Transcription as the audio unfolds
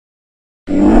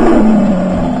Hey,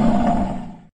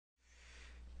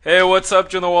 what's up,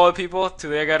 JunoWallet people?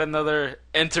 Today I got another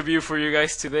interview for you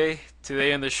guys today.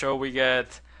 Today in the show we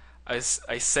got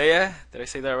Isaiah. Did I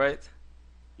say that right?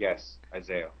 Yes,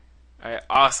 Isaiah. Alright,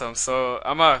 awesome. So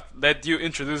I'm gonna let you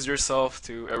introduce yourself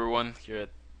to everyone here at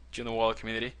JunoWallet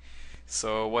community.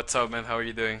 So what's up, man? How are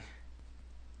you doing?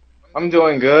 I'm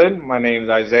doing good. My name's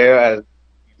Isaiah, as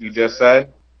you just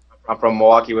said. I'm from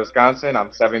Milwaukee, Wisconsin.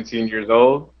 I'm 17 years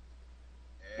old,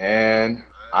 and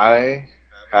I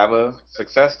have a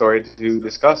success story to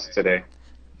discuss today.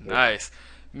 Nice.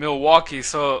 Milwaukee.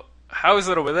 So how is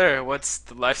it over there? What's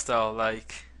the lifestyle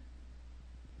like?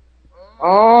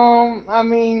 I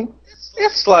mean,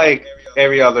 it's like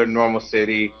every other normal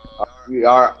city.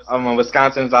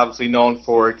 Wisconsin's obviously known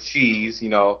for cheese.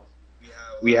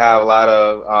 We have a lot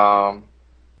of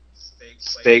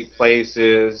steak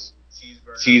places,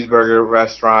 cheeseburger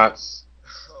restaurants.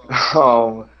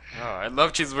 Um, Oh, I love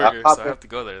uh, cheeseburgers, so I popular, have to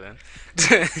go there then.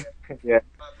 yeah,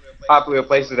 popular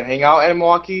places to hang out in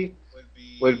Milwaukee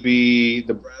would be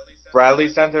the Bradley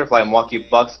Center for like Milwaukee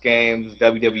Bucks games,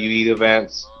 WWE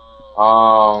events.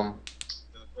 Um,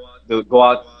 the go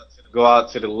out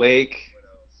to the lake.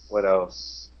 What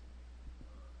else?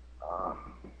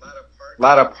 A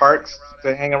lot of parks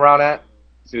to hang around at.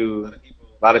 A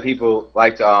lot of people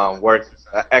like to work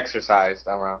exercise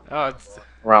Oh, around it's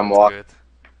Milwaukee. good.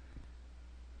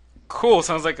 Cool.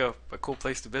 Sounds like a cool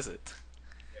place to visit.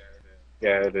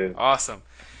 Yeah, it is. Awesome.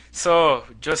 So,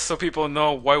 just so people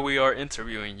know why we are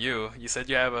interviewing you, you said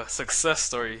you have a success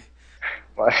story.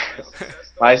 My,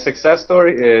 my success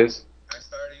story is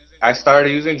I started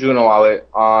using JunoWallet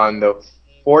on the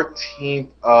 14th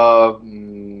of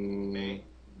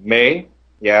May.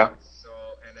 Yeah.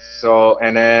 So,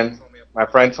 and then my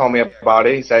friend told me about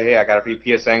it. He said, "Hey, I got a free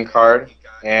PSN card,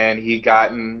 and he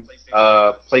gotten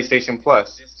PlayStation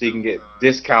Plus, so you can get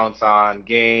discounts on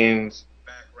games,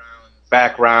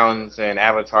 backgrounds, and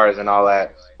avatars and all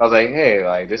that." I was like, "Hey,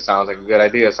 like this sounds like a good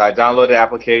idea." So I downloaded the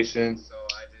application.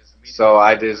 So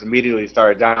I just immediately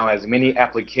started downloading as many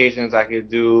applications I could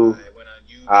do.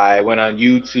 I went on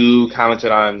YouTube,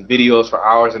 commented on videos for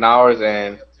hours and hours,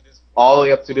 and all the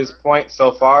way up to this point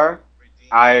so far,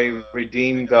 I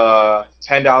redeemed a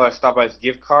 $10 Starbucks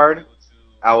gift card.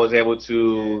 I was able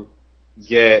to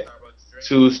get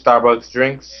two Starbucks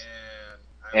drinks,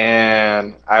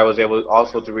 and I was able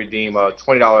also to redeem a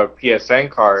 $20 PSN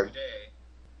card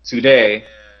today.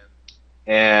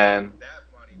 And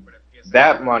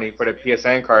that money for the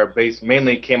PSN card base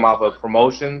mainly came off of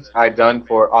promotions I done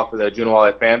for off of the Juno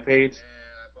Wallet fan page,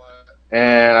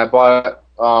 and I bought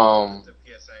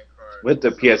with the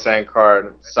PSN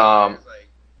card some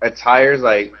attires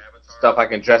like stuff I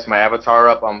can dress my avatar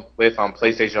up with on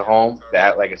PlayStation Home.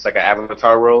 That like it's like an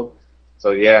avatar world.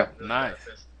 So yeah, Nice.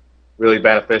 really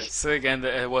beneficial. So again,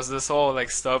 was this all like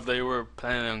stuff that you were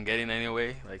planning on getting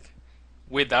anyway, like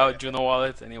without Juno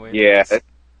Wallet anyway, like Yeah. just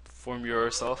from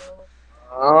yourself?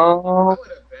 Um,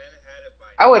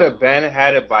 I would have been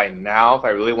had it by now if I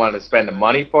really wanted to spend the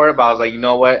money for it. But I was like, you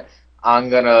know what? I'm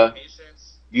gonna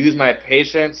use my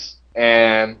patience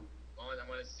and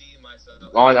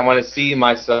I want to see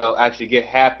myself actually get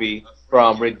happy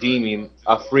from redeeming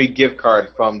a free gift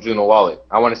card from Juno Wallet.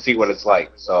 I want to see what it's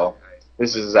like. So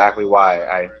this is exactly why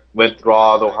I went through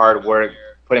all the hard work,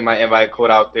 putting my invite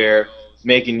code out there,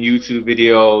 making YouTube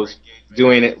videos,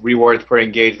 doing it rewards per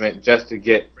engagement just to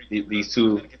get these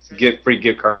two get free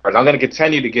gift cards. I'm going to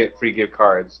continue to get free gift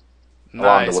cards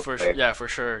along Nice, the way. yeah, for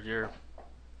sure. You're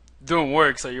doing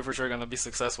work, so you're for sure gonna be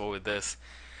successful with this.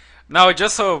 Now,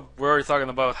 just so we're already talking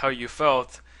about how you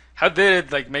felt, how did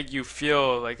it like make you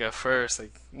feel like at first?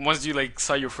 Like once you like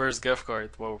saw your first gift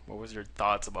card, what was your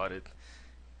thoughts about it?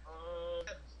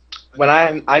 When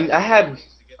I had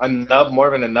enough more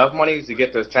than enough money to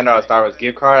get this $10 Starbucks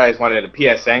gift card. I just wanted a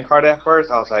PSN card at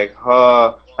first. I was like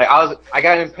I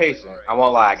got impatient. I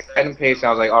won't lie, I got impatient. I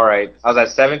was like, all right. I was at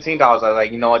 $17. I was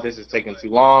like, you know what, this is taking too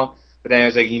long. But then I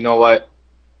was like, you know what,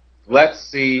 let's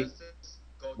see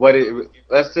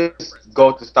let's just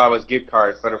go to Starbucks gift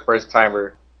card for the first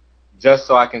timer, just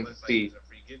so I can see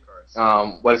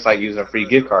what it's like using a free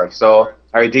gift card. So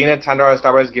I redeemed a $10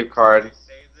 Starbucks gift card.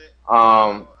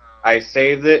 Um, I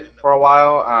saved it for a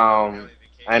while.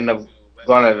 I ended up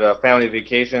going on a family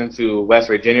vacation to West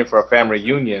Virginia for a family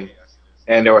reunion,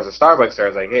 and there was a Starbucks there. I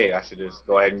was like, hey, I should just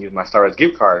go ahead and use my Starbucks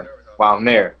gift card while I'm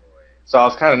there. So I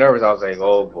was kind of nervous. I was like,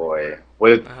 oh boy,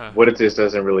 Uh-huh. what if this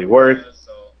doesn't really work?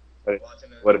 What,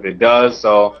 what if it does?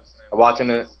 So I walked in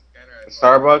the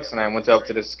Starbucks and I went up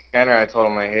to the scanner. I told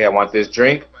him like, hey, I want this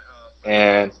drink,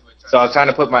 and so I was trying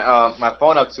to put my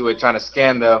phone up to it, trying to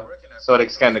scan the so to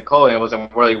extend the code, and it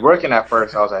wasn't really working at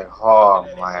first. I was like, oh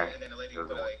my.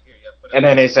 And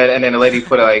then they said, and then the lady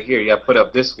put it like, here, you got to put it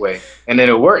up this way, and then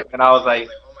it worked. And I was like,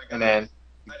 and then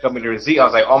you told me the receipt. I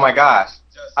was like, oh my gosh,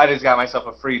 I just got myself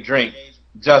a free drink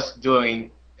just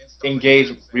doing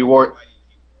engage reward,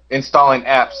 installing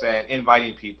apps and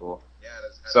inviting people.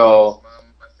 So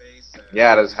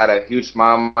yeah, I just had a huge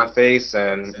smile on my face,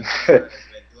 and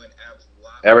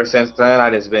ever since then, I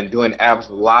just been doing apps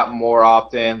a lot more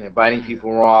often, inviting Mm. people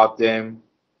more often.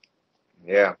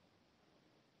 Yeah.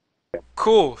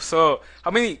 Cool. So,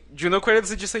 how many Juno credits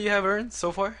did you say you have earned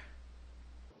so far?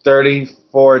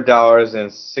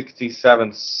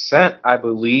 $34.67, I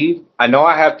believe. I know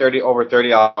I have over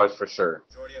 $30 for sure.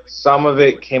 Some of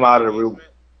it came out of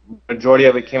majority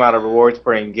of it came out of rewards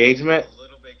per engagement,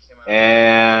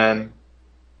 and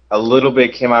a little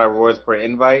bit came out of rewards per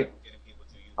invite.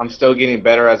 I'm still getting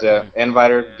better as an Mm.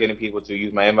 inviter, getting people to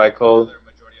use my invite code,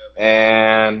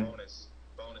 and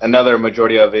another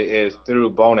majority of it is through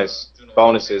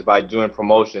bonuses by doing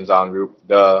promotions on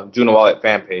the JunoWallet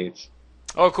fan page.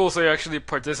 Oh, cool. So you're actually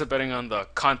participating on the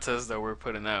contest that we're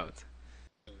putting out.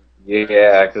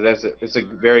 Yeah, because it's a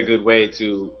very good way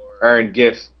to earn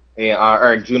gifts and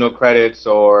earn Juno credits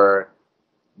or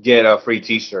get a free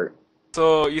T-shirt.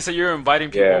 So you said you're inviting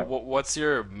people. Yeah, What's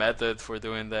your method for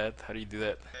doing that? How do you do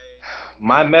that?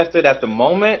 my method at the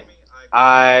moment,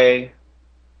 I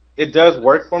it does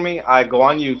work for me. I go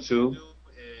on YouTube.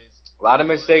 A lot of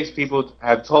mistakes people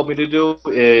have told me to do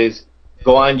is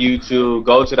go on YouTube,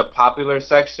 go to the popular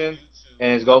section,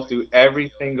 and go through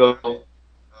every single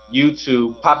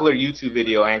popular YouTube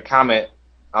video and comment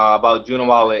about Juno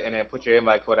Wallet, and then put your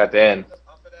invite code at the end.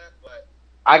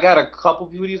 I got a couple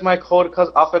people use my code because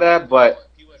off of that, but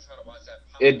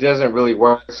it doesn't really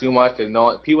work too much because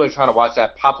no people are trying to watch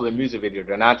that popular music video.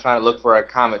 They're not trying to look for a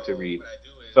comment to read.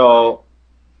 So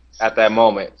at that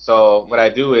moment, so what I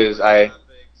do is I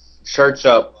search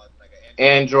up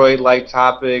Android like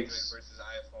topics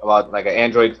about like an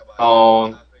Android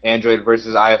phone, Android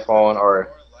versus iPhone, or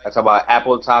I talk about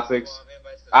Apple topics.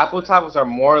 Apple topics are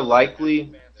more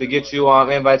likely to get you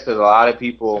on invites because a lot of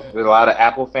people, there's a lot of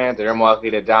Apple fans that are more likely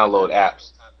to download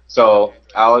apps. So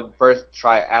I would first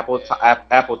try Apple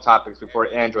topics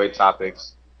before Android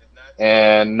topics,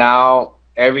 and now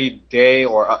every day,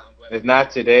 or if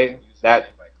not today, that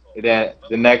then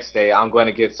the next day I'm going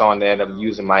to get someone to end up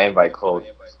using my invite code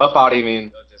without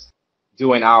even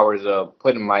doing hours of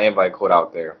putting my invite code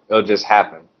out there. It'll just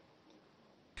happen.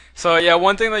 So yeah,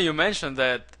 one thing that you mentioned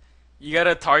that you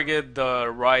gotta target the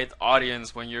right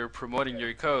audience when you're promoting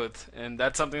your code, and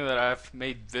that's something that I've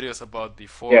made videos about Yeah.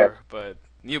 before, but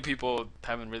new people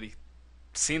haven't really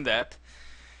seen that.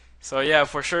 So yeah,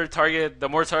 for sure, target the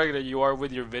more targeted you are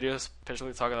with your videos,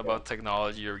 especially talking about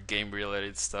technology or game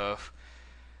related stuff,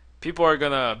 people are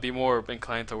gonna be more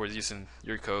inclined towards using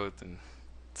your code, and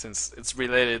since it's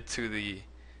related to the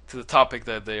topic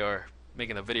that they are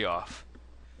making a video of.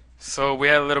 So we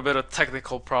had a little bit of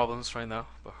technical problems right now,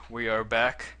 but we are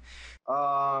back.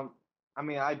 I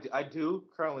mean, I do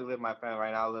currently live with my family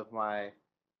right now. I live with my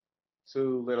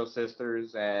two little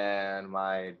sisters and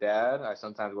my dad. I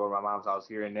sometimes go to my mom's house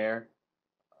here and there.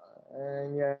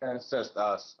 And yeah, it's just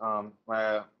us.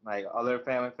 My other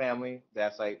family,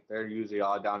 that's like they're usually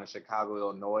all down in Chicago,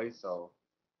 Illinois. So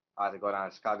I have to go down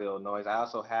to Chicago, Illinois. I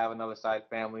also have another side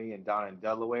family and down in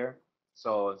Delaware.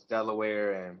 So it's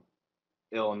Delaware and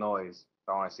Illinois.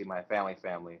 So I want to see my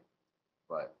family.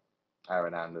 But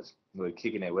right now I'm just really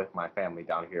kicking it with my family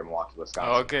down here in Milwaukee,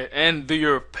 Wisconsin. Okay, and do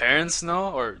your parents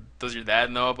know, or does your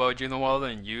dad know about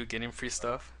JunoWallet and you getting free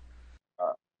stuff?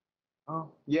 Uh, oh,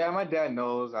 yeah, my dad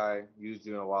knows I use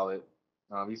JunoWallet.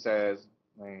 He says,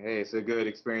 like, hey, it's a good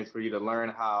experience for you to learn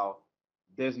how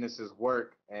businesses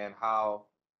work and how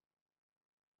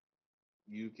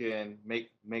you can make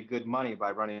good money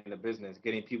by running a business,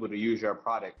 getting people to use your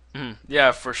product. Mhm.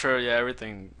 Yeah, for sure. Yeah,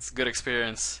 everything. It's a good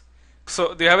experience.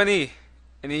 So, do you have any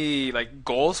like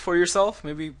goals for yourself,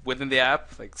 maybe within the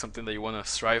app, like something that you want to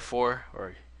strive for or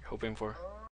you're hoping for?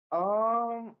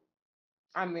 Um,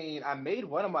 I mean, I made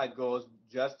one of my goals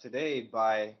just today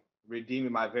by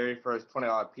redeeming my very first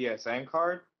 $20 PSN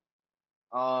card.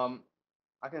 Um,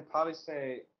 I could probably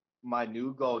say my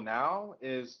new goal now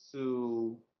is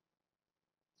to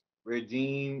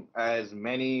redeem as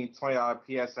many $20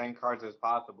 PSN cards as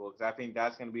possible because I think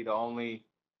that's going to be the only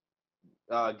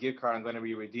gift card I'm going to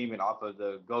be redeeming off of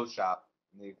the Go Shop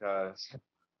because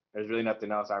there's really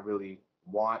nothing else I really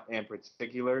want in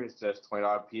particular. It's just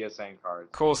 $20 PSN cards.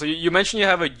 Cool. So you mentioned you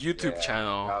have a YouTube Yeah,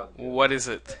 channel. that was good. What is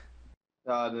it?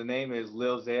 The name is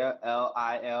Lil Zaya,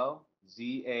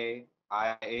 Lilzaih.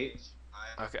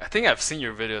 Okay, I think I've seen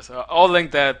your videos. I'll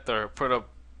link that or put up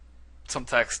some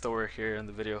text over here in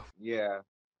the video. Yeah.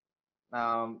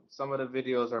 Some of the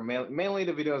videos are mainly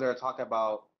the videos that are talking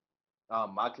about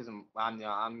because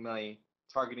I'm mainly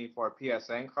targeting for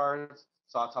PSN cards.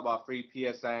 So I'll talk about free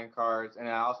PSN cards, and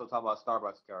I also talk about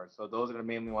Starbucks cards. So those are the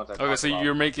mainly ones I Okay, talk so about.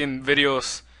 you're making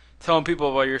videos telling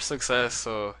people about your success.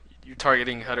 So you're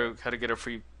targeting how to get a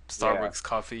free Yeah, Starbucks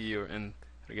coffee or and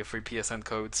how to get free PSN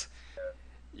codes.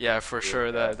 Yeah, for sure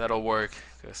yeah. that'll work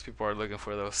because people are looking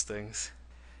for those things.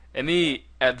 Any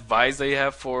advice that you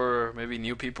have for maybe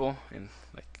new people and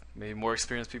like maybe more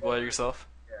experienced people like yourself?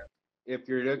 If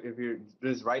you're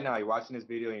just right now, you're watching this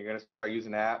video and you're gonna start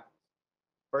using the app.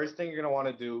 First thing you're gonna want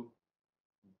to do,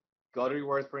 go to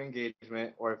rewards for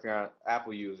engagement, or if you're an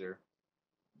Apple user,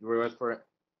 rewards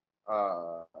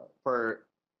uh for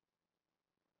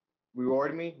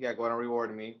reward me. Yeah, go ahead and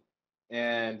reward me,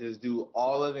 and just do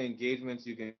all of the engagements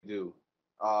you can do.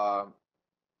 Um,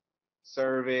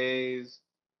 Surveys,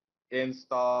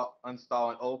 install and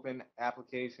open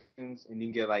applications, and you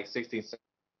can get like 16 cents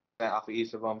off of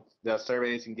each of them. The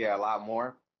surveys you can get a lot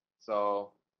more.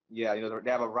 So yeah,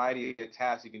 they have a variety of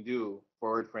tasks you can do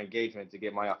for engagement to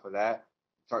get money off of that.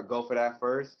 Go for that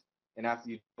first, and after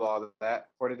you do all of that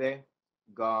for today,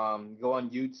 go on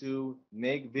YouTube,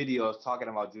 make videos talking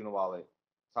about JunoWallet,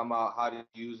 talking about how to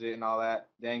use it and all that.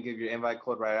 Then give your invite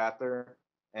code right after,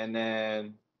 and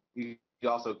then you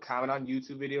also comment on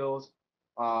YouTube videos.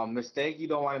 Mistake you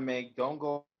don't want to make: don't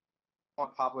go on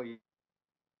popular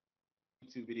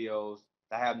YouTube videos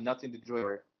that have nothing to do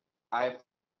with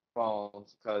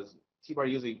iPhones, because people are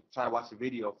usually trying to watch the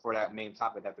video for that main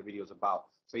topic that the video is about.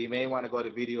 So you may want to go to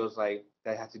videos like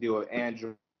that have to do with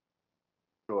Android,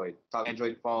 talk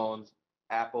Android phones,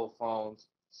 Apple phones,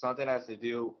 something that has to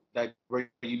do that where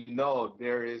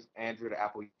there is Android or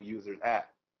Apple users at.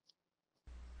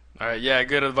 All right, yeah,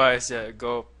 good advice. Yeah,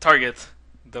 go target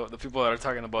the people that are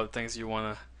talking about the things you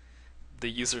want the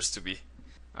users to be.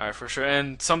 All right, for sure.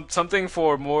 And something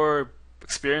for more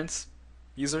experienced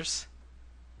users.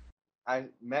 I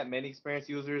met many experienced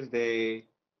users. They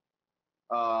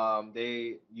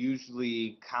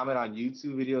usually comment on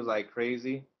YouTube videos like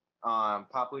crazy, on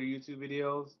popular YouTube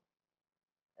videos,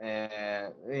 and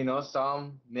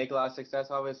some make a lot of success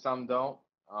of it, some don't.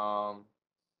 Um,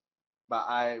 but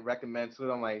I recommend to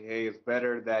them like, hey, it's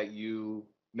better that you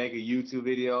make a YouTube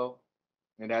video,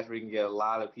 and that's where you can get a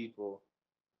lot of people,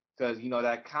 because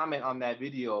that comment on that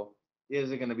video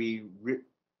isn't going to be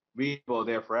readable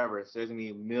there forever. So there's going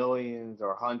to be millions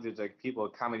or hundreds of people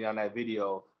commenting on that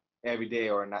video every day,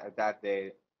 or not that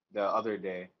day, the other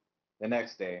day, the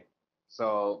next day.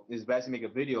 So it's best to make a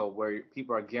video where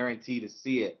people are guaranteed to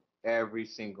see it every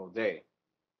single day.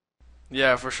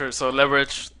 Yeah, for sure. So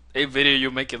leverage a video, you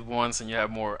make it once, and you have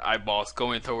more eyeballs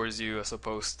going towards you as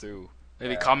opposed to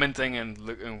maybe Yeah. commenting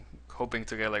and hoping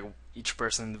to get like each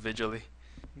person individually.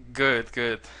 Good,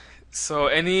 good. So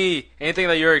anything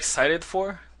that you're excited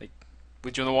for, like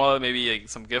with Juno Wallet, maybe like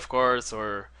some gift cards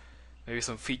or maybe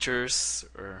some features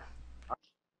or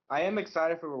I am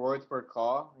excited for rewards per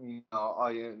call.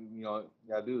 All you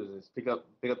gotta do is just pick up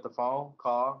the phone,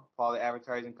 call the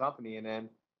advertising company, and then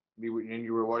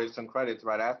you're rewarded some credits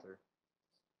right after.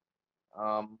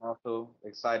 I'm also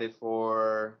excited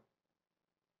for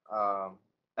um,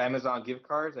 Amazon gift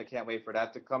cards. I can't wait for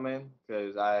that to come in,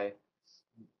 because I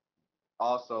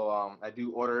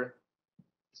do order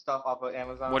stuff off of what do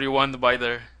Amazon. you want to buy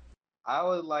there? I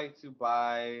would like to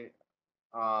buy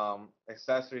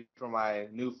accessories for my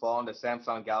new phone, the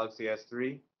Samsung Galaxy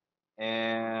S3,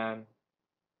 and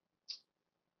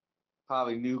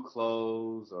probably new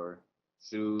clothes or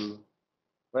shoes,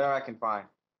 whatever I can find.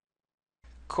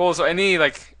 Cool. So any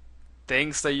like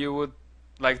things that you would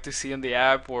like to see in the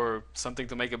app or something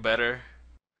to make it better?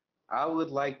 I would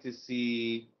like to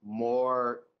see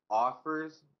more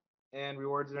offers and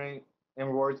rewards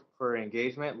for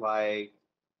engagement. Like,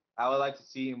 I would like to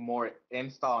see more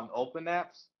install and open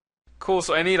apps. Cool.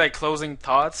 So any like closing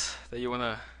thoughts that you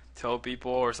wanna tell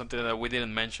people or something that we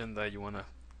didn't mention that you wanna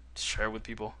share with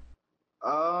people?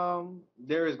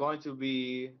 There is going to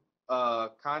be a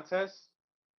contest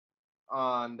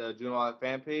on the JunoWallet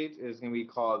fan page. It's going to be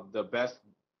called the best.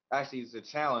 Actually, it's a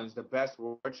challenge, the best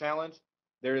reward challenge.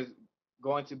 There is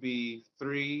going to be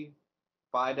three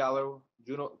 $5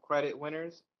 Juno credit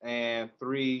winners and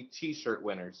three T-shirt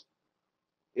winners.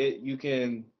 You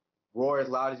can roar as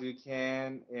loud as you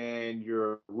can in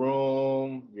your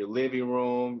room, your living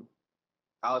room,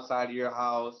 outside of your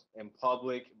house, in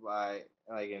public, like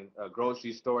in a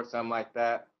grocery store, something like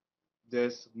that.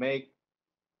 Just make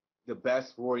the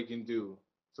best roar you can do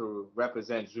to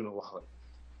represent JunoWallet.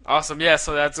 Awesome. Yeah,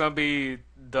 so that's gonna be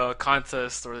the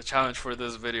contest or the challenge for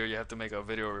this video. You have to make a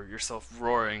video of yourself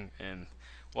roaring, and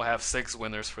we'll have 6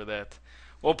 winners for that.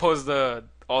 We'll post the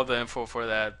all the info for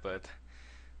that, but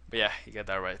yeah, you got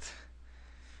that right.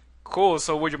 Cool.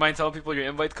 So would you mind telling people your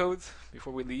invite code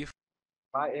before we leave?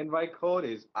 My invite code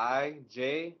is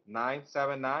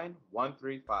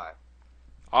IJ979135.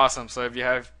 Awesome. So if you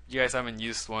guys haven't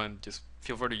used one, just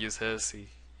feel free to use his. He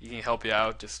can help you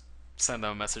out. Just send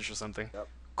him a message or something. Yep.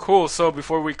 Cool. So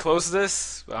before we close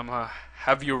this, I'm gonna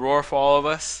have you roar for all of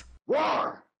us.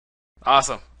 Roar!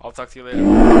 Awesome. I'll talk to you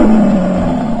later.